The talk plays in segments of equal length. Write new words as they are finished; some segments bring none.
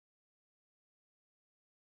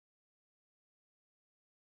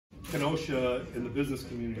Kenosha and the business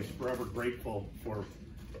community is forever grateful for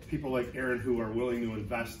people like Aaron who are willing to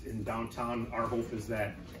invest in downtown. Our hope is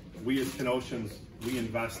that we as Kenoshians, we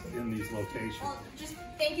invest in these locations. Well, just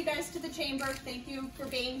thank you guys to the chamber. Thank you for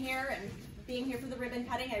being here and being here for the ribbon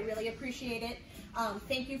cutting. I really appreciate it.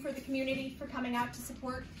 Thank you for the community for coming out to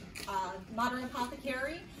support Modern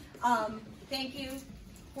Apothecary. Thank you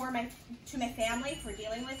to my family for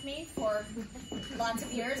dealing with me for lots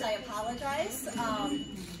of years. I apologize.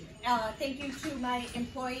 Thank you to my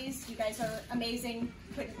employees. You guys are amazing.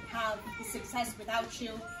 Couldn't have the success without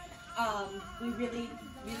you. We really,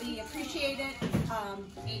 really appreciate it.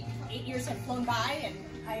 8 years have flown by, and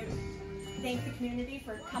I thank the community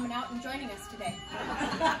for coming out and joining us today.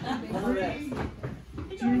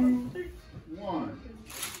 3, 2, 1.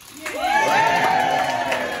 Yay!